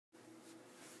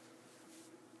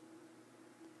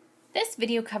This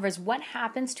video covers what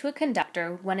happens to a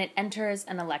conductor when it enters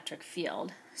an electric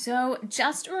field. So,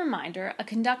 just a reminder, a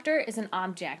conductor is an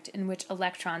object in which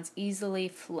electrons easily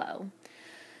flow.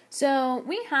 So,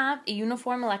 we have a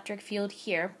uniform electric field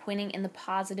here pointing in the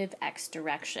positive x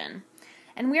direction.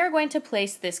 And we are going to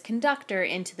place this conductor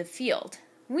into the field.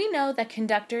 We know that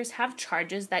conductors have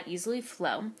charges that easily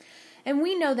flow, and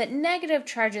we know that negative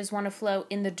charges want to flow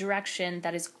in the direction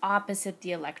that is opposite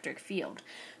the electric field.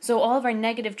 So all of our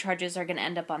negative charges are going to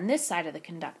end up on this side of the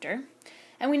conductor,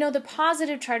 and we know the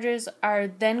positive charges are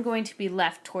then going to be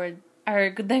left towards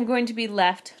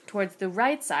the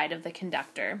right side of the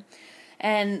conductor.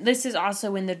 And this is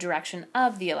also in the direction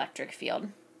of the electric field.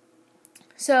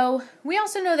 So we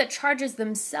also know that charges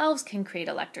themselves can create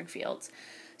electric fields.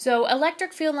 So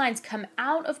electric field lines come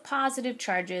out of positive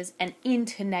charges and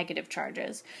into negative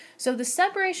charges. So the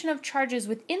separation of charges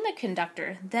within the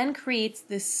conductor then creates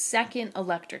this second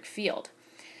electric field.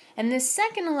 And this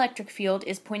second electric field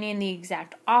is pointing in the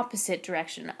exact opposite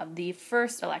direction of the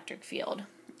first electric field.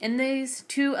 And these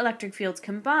two electric fields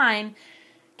combine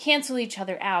cancel each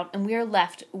other out, and we are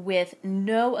left with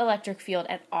no electric field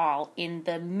at all in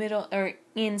the middle or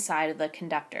inside of the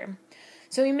conductor.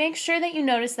 So we make sure that you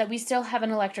notice that we still have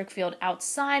an electric field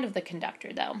outside of the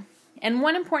conductor though. And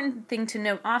one important thing to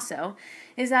note also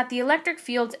is that the electric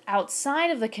fields outside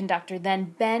of the conductor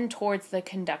then bend towards the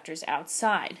conductor's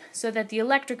outside, so that the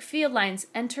electric field lines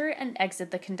enter and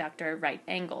exit the conductor at right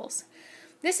angles.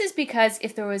 This is because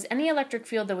if there was any electric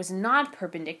field that was not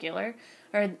perpendicular,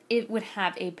 or it would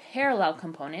have a parallel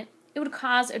component, it would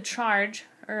cause a charge,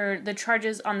 or the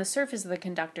charges on the surface of the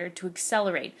conductor, to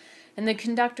accelerate, and the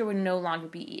conductor would no longer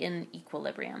be in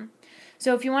equilibrium.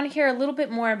 So if you want to hear a little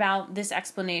bit more about this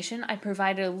explanation, I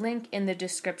provided a link in the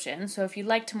description. So if you'd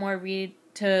like to read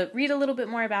a little bit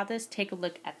more about this, take a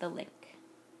look at the link.